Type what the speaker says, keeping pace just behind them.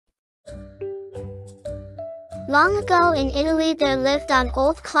Long ago in Italy there lived an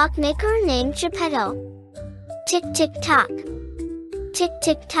old clockmaker named Geppetto. Tick-tick-tock.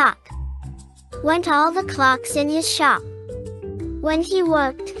 Tick-tick-tock went all the clocks in his shop. When he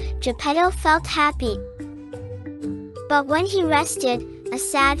worked, Geppetto felt happy. But when he rested, a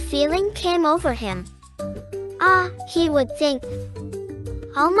sad feeling came over him. Ah, he would think,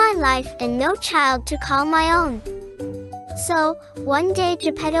 all my life and no child to call my own. So, one day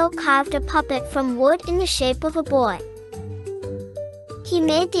Geppetto carved a puppet from wood in the shape of a boy. He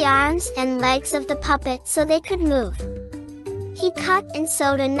made the arms and legs of the puppet so they could move. He cut and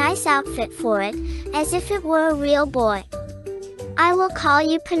sewed a nice outfit for it, as if it were a real boy. I will call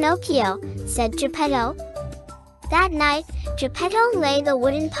you Pinocchio, said Geppetto. That night, Geppetto lay the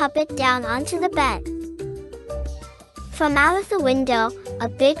wooden puppet down onto the bed. From out of the window, a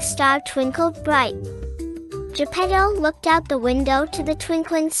big star twinkled bright. Geppetto looked out the window to the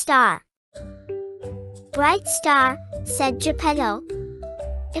twinkling star. Bright star, said Geppetto.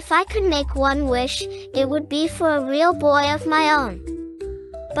 If I could make one wish, it would be for a real boy of my own.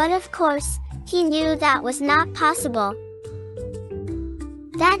 But of course, he knew that was not possible.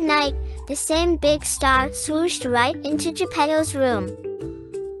 That night, the same big star swooshed right into Geppetto's room.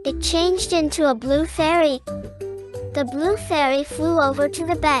 It changed into a blue fairy. The blue fairy flew over to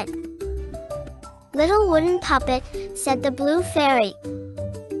the bed. Little wooden puppet, said the blue fairy.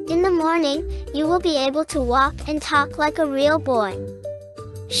 In the morning, you will be able to walk and talk like a real boy.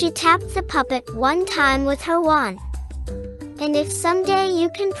 She tapped the puppet one time with her wand. And if someday you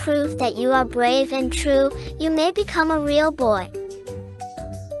can prove that you are brave and true, you may become a real boy.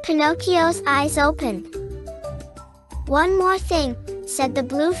 Pinocchio's eyes opened. One more thing, said the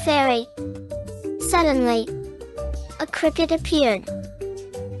blue fairy. Suddenly, a cricket appeared.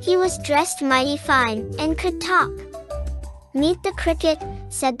 He was dressed mighty fine and could talk. Meet the cricket,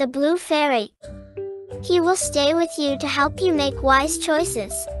 said the blue fairy. He will stay with you to help you make wise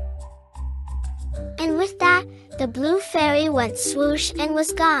choices. And with that, the blue fairy went swoosh and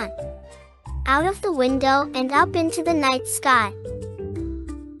was gone. Out of the window and up into the night sky.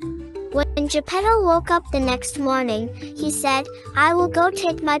 When Geppetto woke up the next morning, he said, I will go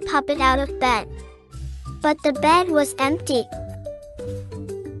take my puppet out of bed. But the bed was empty.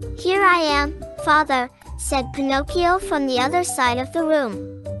 Here I am, father, said Pinocchio from the other side of the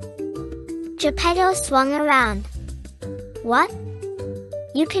room. Geppetto swung around. What?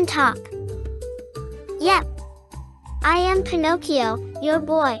 You can talk. Yep. I am Pinocchio, your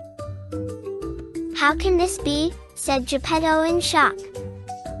boy. How can this be? Said Geppetto in shock.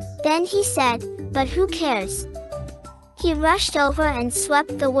 Then he said, but who cares? He rushed over and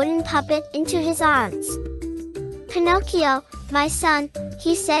swept the wooden puppet into his arms. Pinocchio, my son,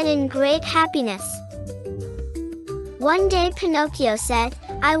 he said in great happiness. One day Pinocchio said,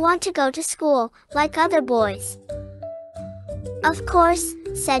 I want to go to school, like other boys. Of course,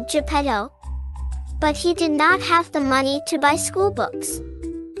 said Geppetto. But he did not have the money to buy school books.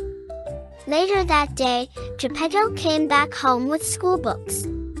 Later that day, Geppetto came back home with school books.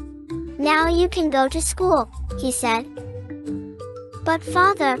 Now you can go to school, he said. But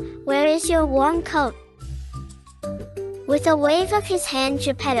father, where is your warm coat? With a wave of his hand,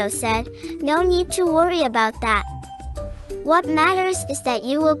 Geppetto said, no need to worry about that. What matters is that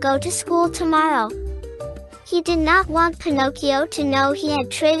you will go to school tomorrow. He did not want Pinocchio to know he had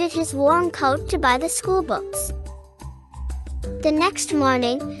traded his warm coat to buy the school books. The next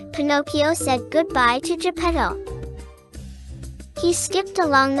morning, Pinocchio said goodbye to Geppetto. He skipped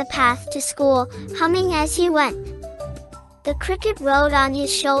along the path to school, humming as he went. The cricket rode on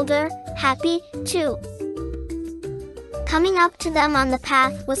his shoulder, happy, too. Coming up to them on the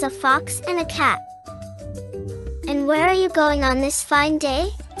path was a fox and a cat. And where are you going on this fine day?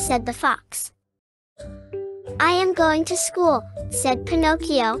 Said the fox. I am going to school, said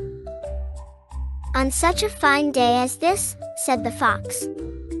Pinocchio. On such a fine day as this, said the fox.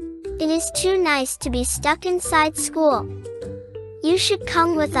 It is too nice to be stuck inside school. You should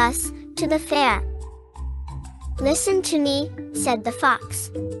come with us to the fair. Listen to me, said the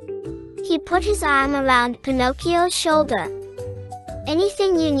fox. He put his arm around Pinocchio's shoulder.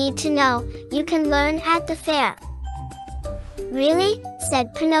 Anything you need to know, you can learn at the fair. Really?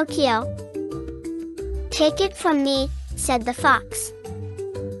 Said Pinocchio. Take it from me, said the fox.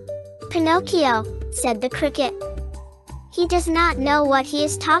 Pinocchio, said the cricket. He does not know what he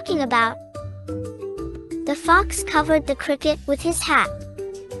is talking about. The fox covered the cricket with his hat.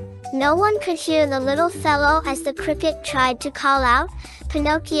 No one could hear the little fellow as the cricket tried to call out,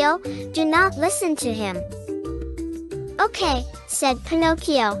 Pinocchio, do not listen to him. Okay, said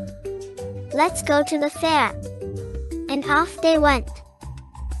Pinocchio. Let's go to the fair. And off they went.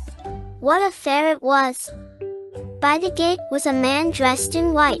 What a fair it was! By the gate was a man dressed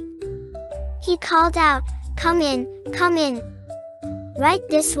in white. He called out, "Come in, come in. Right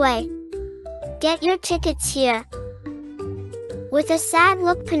this way. Get your tickets here." With a sad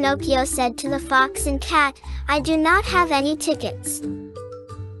look, Pinocchio said to the fox and cat, "I do not have any tickets."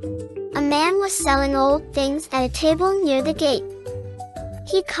 A man was selling old things at a table near the gate.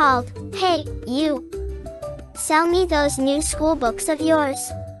 He called, "Hey, you! Sell me those new school books of yours.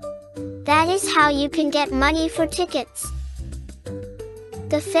 That is how you can get money for tickets."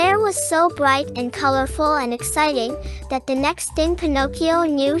 The fair was so bright and colorful and exciting that the next thing Pinocchio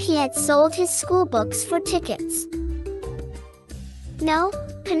knew, he had sold his school books for tickets. "No,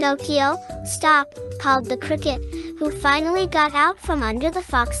 Pinocchio, stop," called the cricket, who finally got out from under the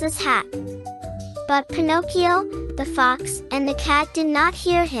fox's hat. But Pinocchio, the fox, and the cat did not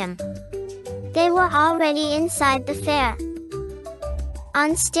hear him. They were already inside the fair.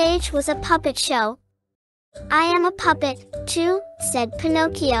 On stage was a puppet show. "I am a puppet, too," said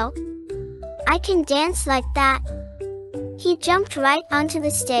Pinocchio. "I can dance like that." He jumped right onto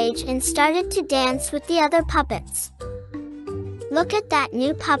the stage and started to dance with the other puppets. "Look at that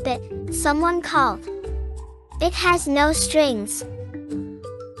new puppet," someone called. "It has no strings."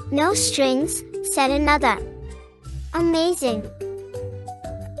 "No strings," said another. "Amazing."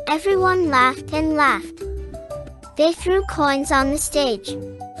 Everyone laughed and laughed. They threw coins on the stage.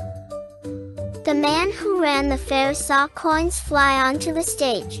 The man who ran the fair saw coins fly onto the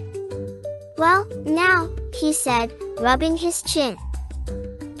stage. "Well, now," he said, rubbing his chin,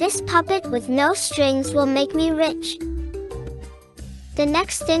 "this puppet with no strings will make me rich." The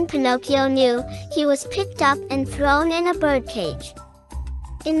next thing Pinocchio knew, he was picked up and thrown in a birdcage.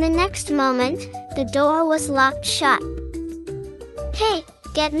 In the next moment, the door was locked shut. "Hey,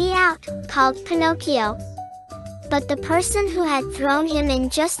 get me out," called Pinocchio. But the person who had thrown him in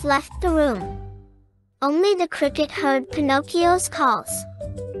just left the room. Only the cricket heard Pinocchio's calls.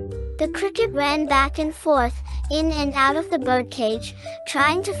 The cricket ran back and forth, in and out of the birdcage,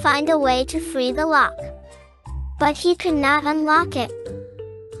 trying to find a way to free the lock. But he could not unlock it.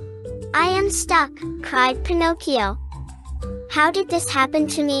 "I am stuck," cried Pinocchio. "How did this happen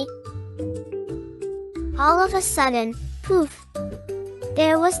to me?" All of a sudden, poof!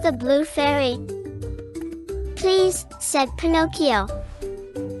 There was the blue fairy. "Please," said Pinocchio.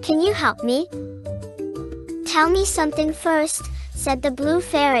 "Can you help me?" "Tell me something first," said the blue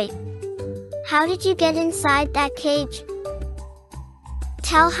fairy. "How did you get inside that cage?"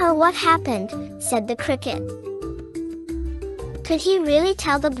 "Tell her what happened," said the cricket. Could he really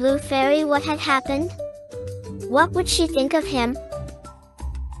tell the blue fairy what had happened? What would she think of him?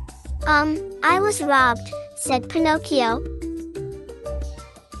 I was robbed," said Pinocchio.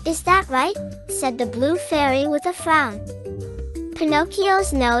 "Is that right?" said the blue fairy with a frown.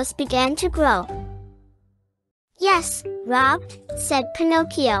 Pinocchio's nose began to grow. "Yes, robbed," said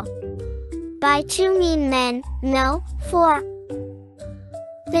Pinocchio. "By two mean men, no, 4.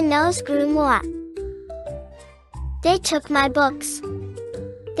 The nose grew more. "They took my books.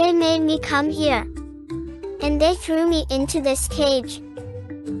 They made me come here. And they threw me into this cage."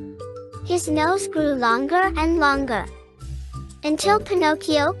 His nose grew longer and longer, until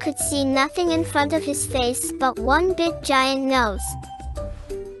Pinocchio could see nothing in front of his face but one big giant nose.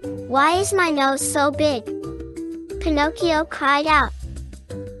 "Why is my nose so big?" Pinocchio cried out.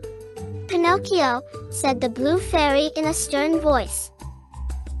 "Pinocchio," said the blue fairy in a stern voice,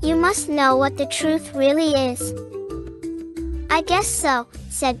 "you must know what the truth really is." "I guess so,"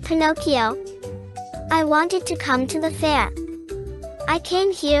 said Pinocchio. "I wanted to come to the fair. I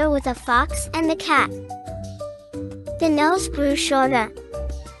came here with a fox and the cat." The nose grew shorter.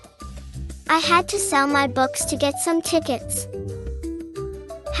 "I had to sell my books to get some tickets."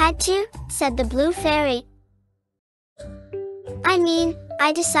 "Had to?" said the blue fairy.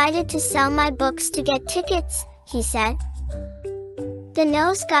 I decided to sell my books to get tickets," he said. The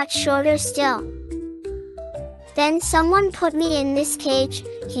nose got shorter still. "Then someone put me in this cage,"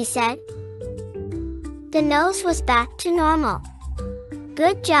 he said. The nose was back to normal.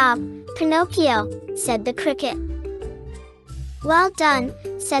 "Good job, Pinocchio," said the cricket. "Well done,"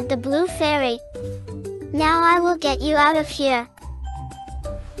 said the blue fairy. "Now I will get you out of here."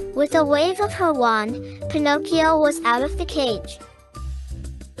 With a wave of her wand, Pinocchio was out of the cage.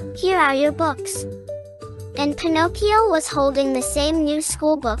 "Here are your books." And Pinocchio was holding the same new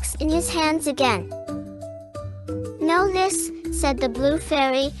school books in his hands again. "Know this," said the blue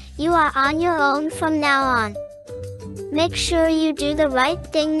fairy, "you are on your own from now on. Make sure you do the right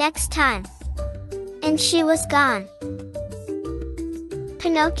thing next time." And she was gone.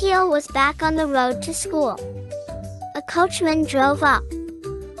 Pinocchio was back on the road to school. A coachman drove up.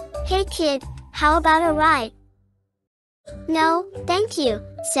 "Hey kid, how about a ride?" No, thank you,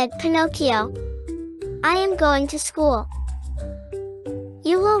 said Pinocchio. I am going to school.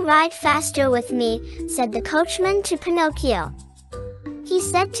 You will ride faster with me, said the coachman to Pinocchio. He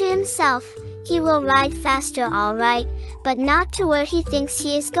said to himself, he will ride faster all right, but not to where he thinks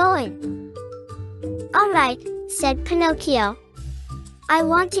he is going. All right, said Pinocchio. I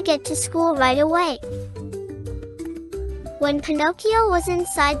want to get to school right away. When Pinocchio was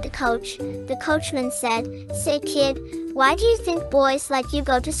inside the coach, the coachman said, Say kid, why do you think boys like you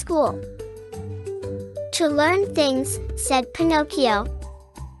go to school? To learn things, said Pinocchio.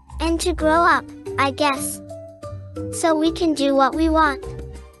 And to grow up, I guess. So we can do what we want.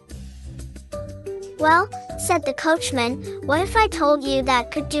 Well, said the coachman, what if I told you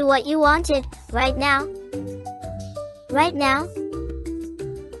that could do what you wanted, right now? Right now?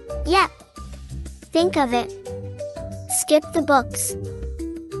 Yep. Think of it. Skip the books.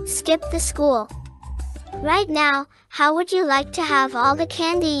 Skip the school. Right now, how would you like to have all the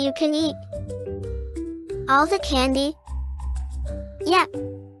candy you can eat? All the candy? Yep.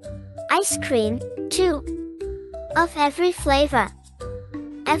 Ice cream, too. Of every flavor.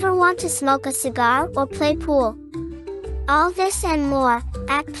 Ever want to smoke a cigar or play pool? All this and more,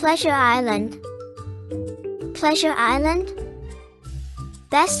 at Pleasure Island. Pleasure Island?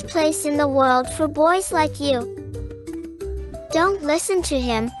 Best place in the world for boys like you. Don't listen to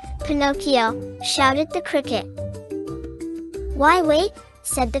him, Pinocchio, shouted the cricket. Why wait,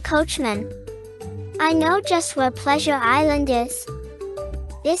 said the coachman. I know just where Pleasure Island is.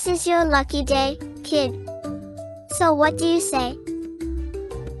 This is your lucky day, kid. So what do you say?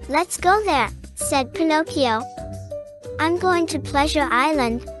 Let's go there, said Pinocchio. I'm going to Pleasure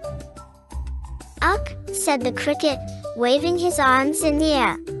Island. Ugh, said the cricket, waving his arms in the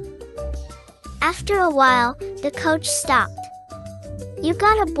air. After a while, the coach stopped. You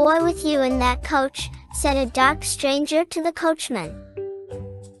got a boy with you in that coach, said a dark stranger to the coachman.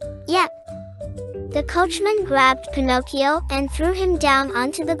 Yep. The coachman grabbed Pinocchio and threw him down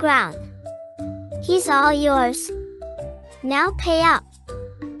onto the ground. He's all yours. Now pay up.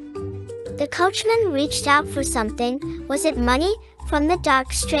 The coachman reached out for something. Was it money? From the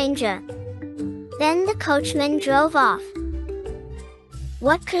dark stranger. Then the coachman drove off.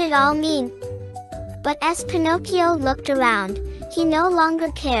 What could it all mean? But as Pinocchio looked around, he no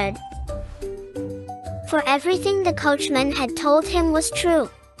longer cared. For everything the coachman had told him was true.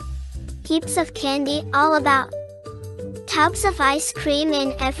 Heaps of candy all about. Tubs of ice cream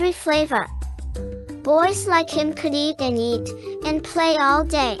in every flavor. Boys like him could eat and play all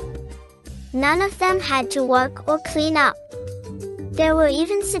day. None of them had to work or clean up. There were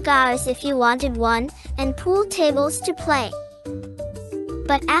even cigars if you wanted one, and pool tables to play.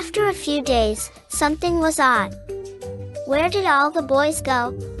 But after a few days, something was odd. Where did all the boys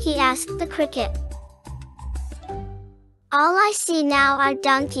go? He asked the cricket. All I see now are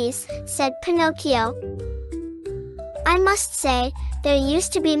donkeys, said Pinocchio. I must say, there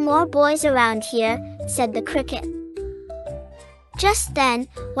used to be more boys around here, said the cricket. Just then,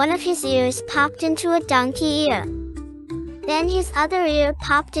 one of his ears popped into a donkey ear. Then his other ear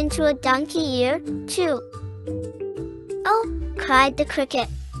popped into a donkey ear, too. Oh, cried the cricket.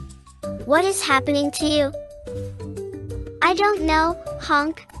 What is happening to you? I don't know,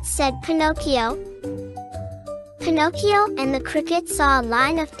 honk, said Pinocchio. Pinocchio and the cricket saw a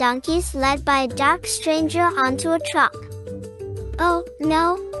line of donkeys led by a dark stranger onto a truck. Oh,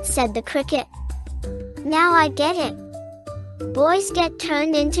 no, said the cricket. Now I get it. Boys get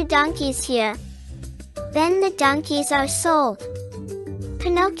turned into donkeys here. Then the donkeys are sold.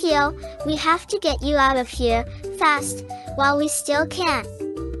 Pinocchio, we have to get you out of here, fast, while we still can.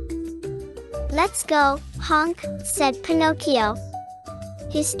 Let's go, honk, said Pinocchio.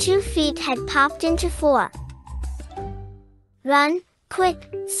 His 2 feet had popped into 4. Run, quick,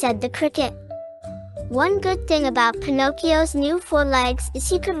 said the cricket. One good thing about Pinocchio's new 4 legs is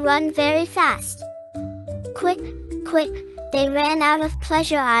he could run very fast. Quick, quick, they ran out of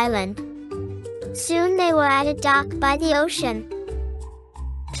Pleasure Island. Soon they were at a dock by the ocean.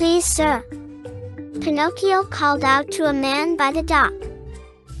 Please, sir. Pinocchio called out to a man by the dock.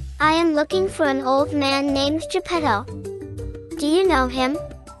 I am looking for an old man named Geppetto. Do you know him?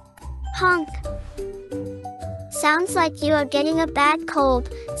 Honk. Sounds like you are getting a bad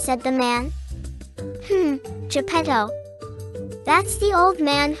cold, said the man. Geppetto. That's the old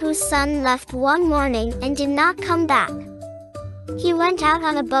man whose son left one morning and did not come back. He went out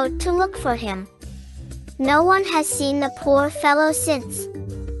on a boat to look for him. No one has seen the poor fellow since.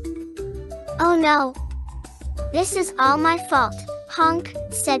 Oh no. This is all my fault, honk,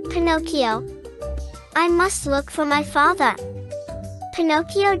 said Pinocchio. I must look for my father.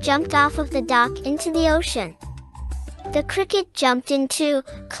 Pinocchio jumped off of the dock into the ocean. The cricket jumped in too,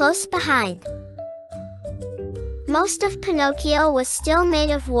 close behind. Most of Pinocchio was still made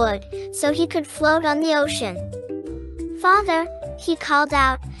of wood, so he could float on the ocean. "Father," he called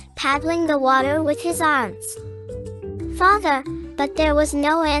out, paddling the water with his arms. "Father," but there was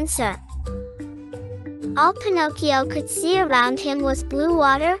no answer. All Pinocchio could see around him was blue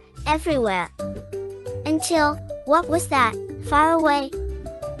water everywhere. Until, what was that, far away?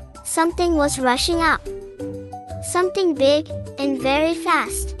 Something was rushing up. Something big and very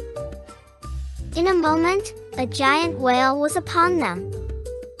fast. In a moment, a giant whale was upon them.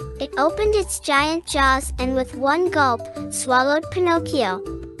 It opened its giant jaws and with one gulp, swallowed Pinocchio.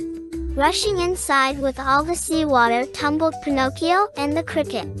 Rushing inside with all the seawater tumbled Pinocchio and the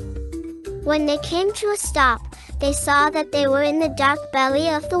cricket. When they came to a stop, they saw that they were in the dark belly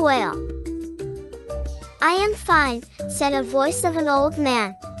of the whale. "I am fine," said a voice of an old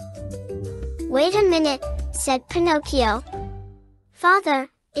man. "Wait a minute," said Pinocchio. "Father,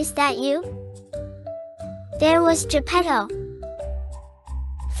 is that you?" There was Geppetto.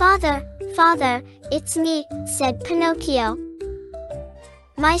 "Father, father, it's me," said Pinocchio.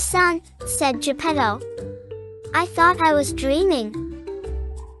 "My son," said Geppetto. "I thought I was dreaming."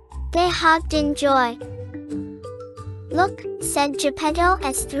 They hugged in joy. "Look," said Geppetto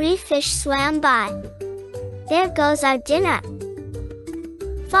as 3 fish swam by. "There goes our dinner."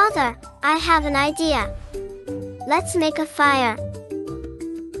 "Father, I have an idea. Let's make a fire."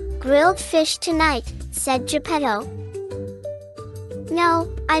 "Grilled fish tonight," said Geppetto. "No,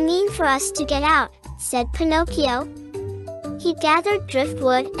 I mean for us to get out," said Pinocchio. He gathered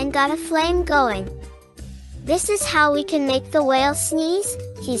driftwood and got a flame going. "This is how we can make the whale sneeze,"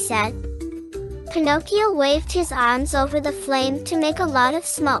 he said. Pinocchio waved his arms over the flame to make a lot of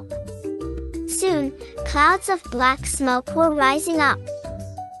smoke. Soon, clouds of black smoke were rising up.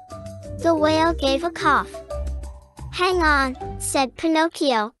 The whale gave a cough. "Hang on," said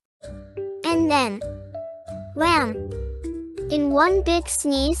Pinocchio. And then, wham! In one big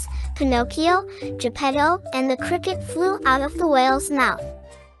sneeze, Pinocchio, Geppetto, and the cricket flew out of the whale's mouth.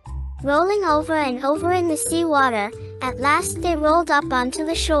 Rolling over and over in the seawater, at last they rolled up onto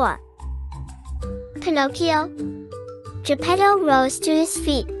the shore. "Pinocchio?" Geppetto rose to his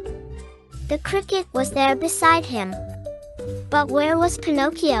feet. The cricket was there beside him. But where was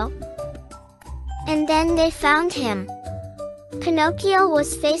Pinocchio? And then they found him. Pinocchio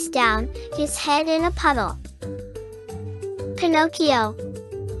was face down, his head in a puddle. "Pinocchio!"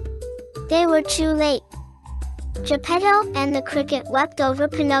 They were too late. Geppetto and the cricket wept over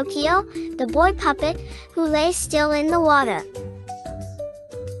Pinocchio, the boy puppet, who lay still in the water.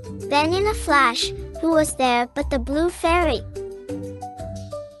 Then in a flash, who was there but the blue fairy?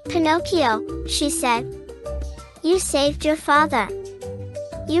 "Pinocchio," she said, "you saved your father.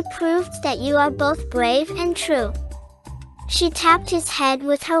 You proved that you are both brave and true." She tapped his head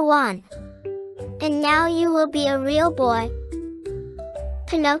with her wand. "And now you will be a real boy."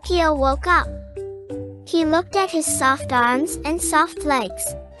 Pinocchio woke up. He looked at his soft arms and soft legs.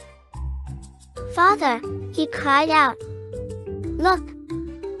 "Father," he cried out. "Look!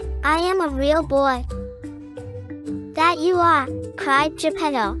 I am a real boy." "That you are," cried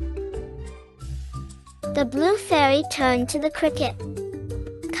Geppetto. The blue fairy turned to the cricket.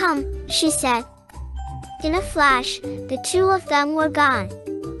 "Come," she said. In a flash, the 2 of them were gone.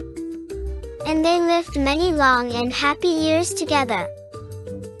 And they lived many long and happy years together.